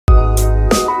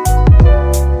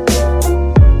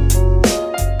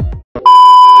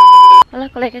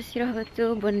kolega sira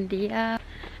hotu, bom dia.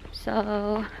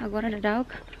 So agora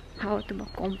cdauk how to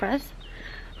compress.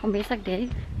 Besak deh,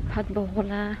 hat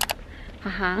bahola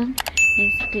hahang.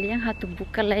 Yang sekalian hat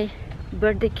buka lay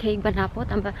birthday cake banapo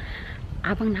tamba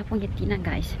abang napo tinan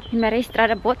guys. Mare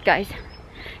estrada bot guys.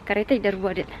 Kareta idar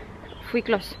buat fui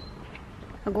close.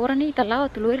 Agora nih talau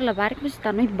telur labarik mesti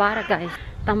tanoi bara guys.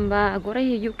 Tamba agora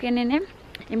you can nene.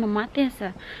 Ema mate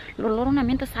asa. Loro na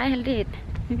minta saya det.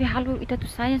 Maybe halu ita tu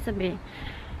saya sabe.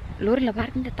 Lori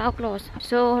labarik minta tahu close.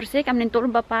 So harusnya kami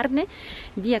nentol baparne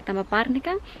diak tamba parne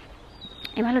kan.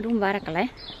 Ema la dum bara kalai.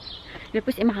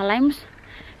 Depois ema halaimus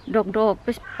dog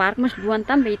pes park mus duan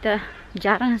tam beta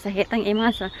jarang sa hetang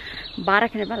ema sa bara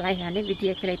kene ba laiha ne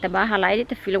bidia kele ta ba halai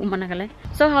te filo umana kale.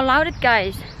 So how loud it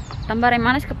guys. Tambare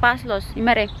manas ke pas los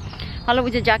imare. Halo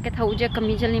uja jacket ha uja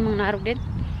kamijal ni mong naruk det.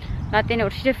 Latene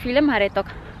ursi film hare tok.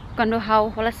 Kando how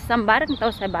hola sambar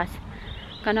tau sa bas.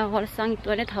 Kano hola sang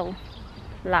itu ne tau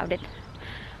loud it.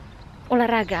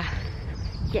 Olahraga.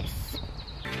 Yes.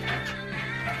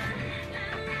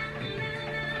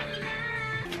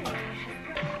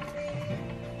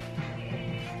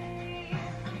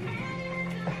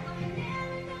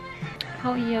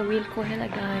 How iya wheel ko hela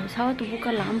guys. How to buka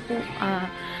lampu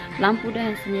lampu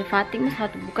dah senya Fatim mas how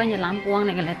to bukanya lampu ang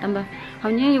negala tambah.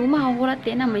 How nya uma how hola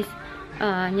tena mas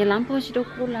nya lampu sido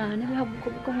kula. Nabi how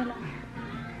buka hela.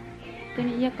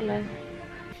 Tani iya kala.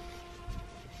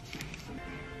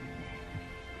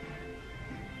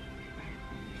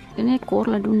 Ini kor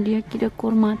la dun dia kida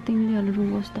kor mating dia la dun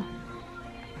gosto.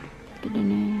 Kida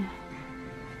ne.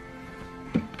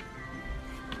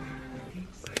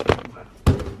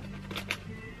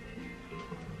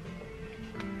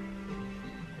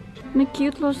 Ini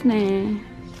cute los ne.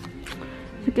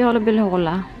 Suki hola bele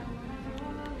hola.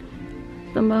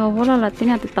 Tambah hola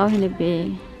latin ati tahu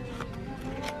nebe.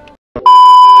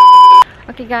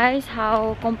 Okay guys,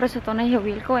 how compress otona he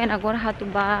wheel ko and agora how to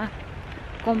ba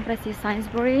compress si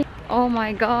Sainsbury. Oh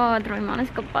my god, Romanes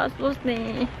kapas los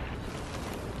ne.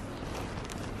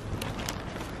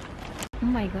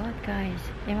 Oh my god guys,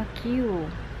 ema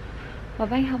cute.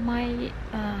 Babay hamay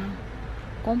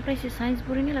compress si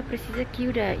Sainsbury ni la precisa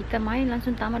cute da. Ita mai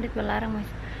langsung tama det balarang mas.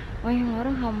 Oh yang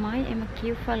orang hamay ema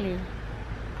cute fali.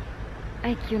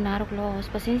 Ay cute narok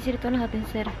los. Pasensi rito na hatin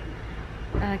ser.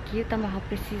 Cute tama ha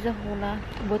precisa hola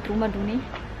buat rumah duni.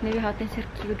 Nebi hatin ser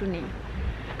cute duni.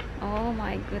 Oh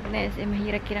my goodness, ema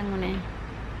hira kirang mana.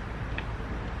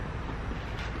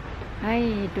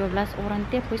 Ay 12 orang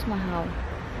tiap pues mahal.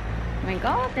 Oh my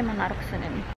god, ema narok sana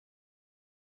ni.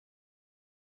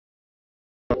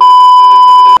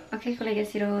 Okay, kolega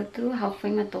siro tu how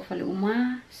foi ma tofal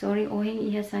uma. Sorry ohing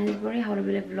iya Sainsbury how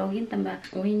bele vlogin tamba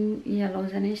ohing iya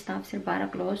lozane staff sir bara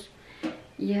close.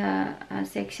 Iya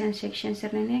section sir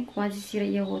nene quasi sira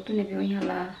iya hotu nebe ohing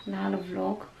hala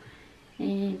vlog.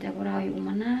 Agora how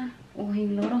umana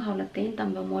ohing loro how la ten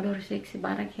tamba modo seksi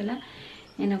bara kela.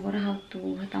 And agora how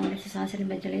to hatang desse sansa ni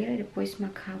bajaleira depois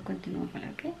mak how continua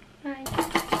para, okay? Bye.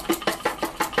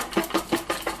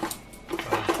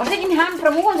 Você que ham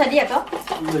pramu kon sadia to?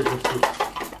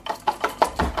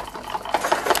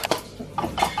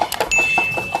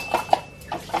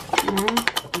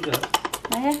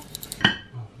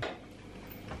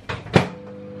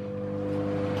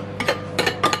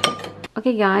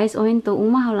 Okay guys, oin to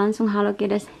uma langsung halo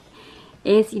kedas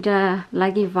es ida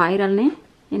lagi viral ne.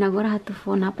 And agora hatu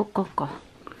for Napo koko.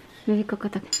 Maybe koko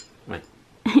tak. Right.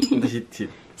 Sit.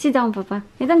 Sit down papa.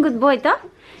 Itu good boy to?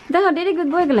 Itu very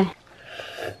good boy gele.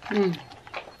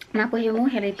 Napo hemu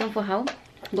herito for how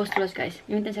gosto los guys.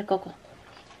 Yung tenser koko.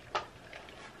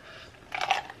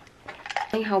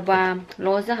 How ba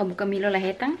loza how buka milo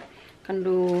lahetang.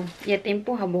 Quando ia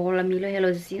tempo how bola milo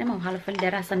helo zina mau hala fal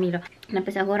derasa milo. Na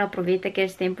pesa agora aproveita que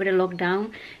esse tempo de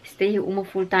lockdown stay uma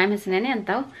full time senene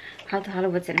então how to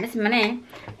halo buat ser mas mane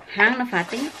hang na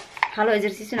fating halo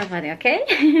exercício na fating, okay?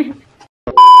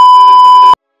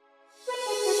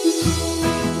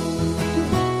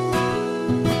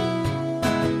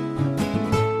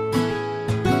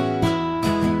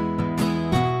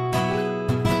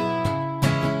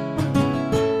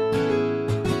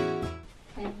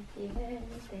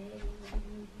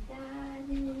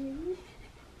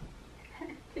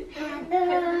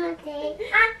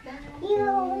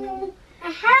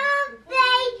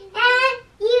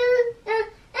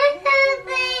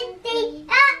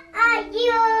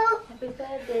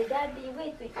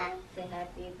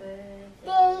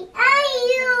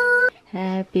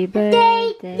 Happy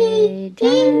birthday,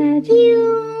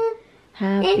 Daddy.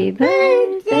 Happy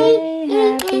birthday,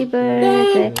 happy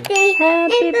birthday,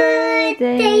 happy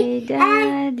birthday,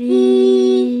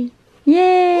 Daddy.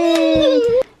 Yay!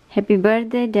 Happy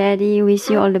birthday, Daddy. Wish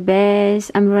you all the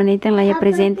best. Ami ronitang laiha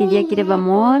presente dia kira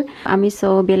bamor. Ami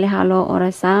so bele halo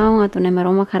oração. Atu nema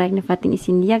roma karak ne fatin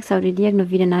isin diak. Saudi diak no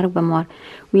vida naruk bamor.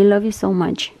 We love you so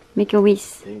much. Make a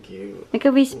wish. Thank you. Make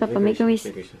a wish, Papa. Make a wish.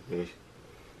 Make a wish.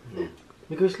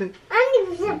 Make a wish like.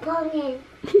 I'm disappointed.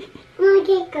 No,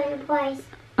 get good voice.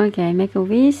 Okay, make a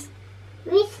wish.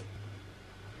 Wish.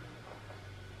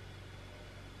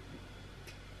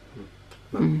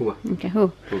 Who? Okay,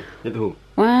 who? Itu who?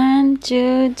 1,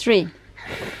 2, 3.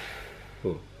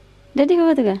 Who? Daddy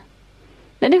who tu kan?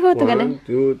 Daddy who tu kan? 1,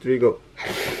 2, 3, go.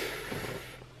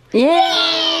 Yay!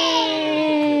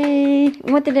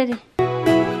 Umur tu Daddy.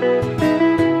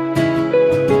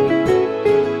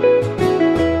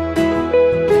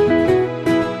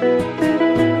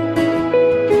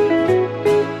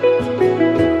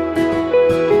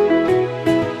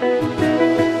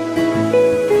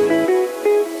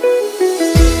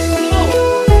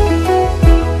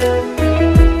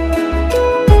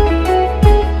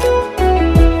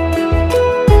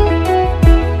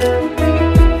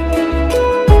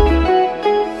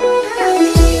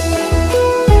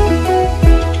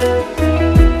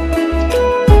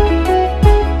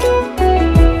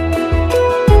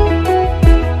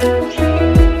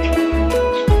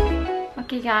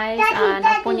 Guys,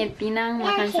 Napo nya tinang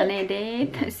makan sana deit,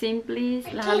 simply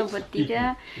lalu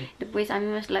bertiga. Depois kami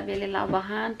mas labele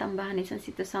bahan tambahan isan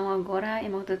situasaun agora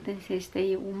emang tu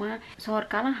stay uma. So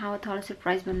kalang hawa thal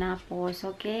surprise Napo. So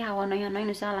okay, hawa noy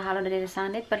nusa lalu dari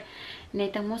sana per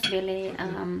netang mos bele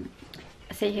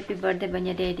say happy birthday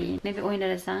banya daddy. Maybe oin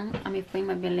dari sang ami foi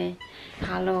ma bele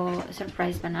halo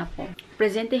surprise Napo.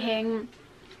 Presente heng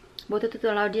boto tu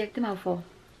lalu diak tu mau fo.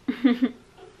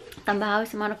 Tambah haus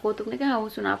semana kotuk ni kan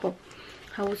haus Napo.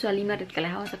 Haus alima ret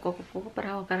kala haus koko per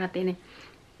haus karate ni.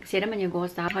 Sira manya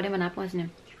gosto hade Napo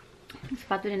asne.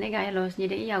 Sepatu ni gaya los ni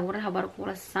dei agora habar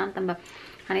kula san tambah.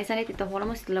 Hane sane tito hola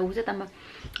mos la usa tambah.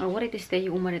 Agora itu stay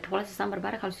umar et hola san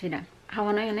barbara kalau sida.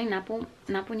 Hawana yang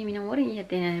Napo ni minang ori iya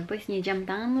tena pues ni jam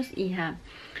tangan mus iya.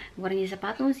 Agora ni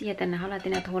sepatu mus iya tena hola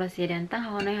tena hola sida entah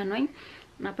hawana yang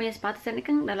Napo ya sepatu sana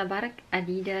kan dalam barak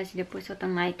Adidas depois so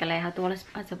tang naik kalau hatu hola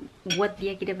sepatu buat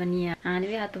dia kita bania. Ane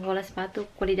hatu hola sepatu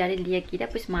kualidade dia kita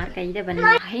pues marka ida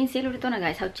bania. Hein selu itu na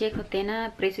guys, hau cek hotena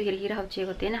preço hira hau cek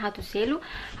hotena hatu selu.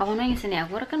 Hawana yang sana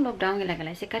agora kan lockdown gila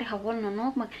gila. Sekali hawal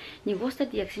nonok mak ni gosta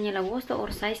dia kesini la gosta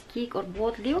or size kick or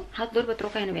bot liu hatu dor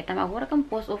betroka yang beta. Agora kan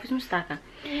post office mustaka.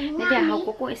 Nebe hau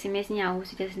koko SMS nya hau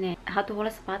sih jasne hatu hola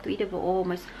sepatu ida bo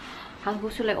mas. Hal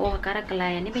khusus le cara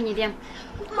kelayan ni penyi diam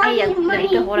ayat dari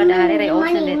itu hola dari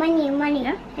osan det Money.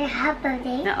 ya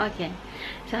Happy. nah oke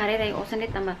sehari dari osan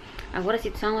det tambah agora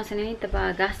situasaun osan ini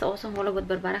tambah gasto osan hola buat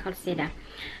berbara kalau seda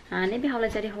ni be hola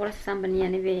jadi hola sambania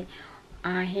ni be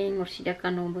heng or sida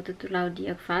kanu buat tu lau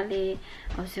diak vale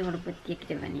osan hola buat diak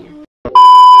kita bania.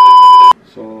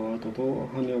 So, toto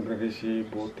hanya agradeci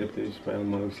buat tiap-tiap supaya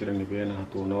malu sirang ni bena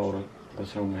hatu na orang.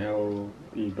 Pasal mahal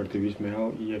i bertulis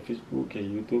mahal i Facebook i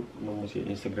YouTube no masih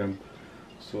Instagram.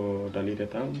 So dali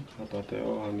datang atau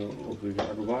hanya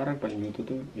obrigado barang pada minuto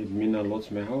tu it mean a lot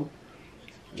mahal.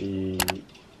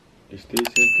 Stay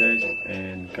safe guys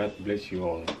and God bless you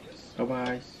all. Bye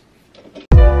bye.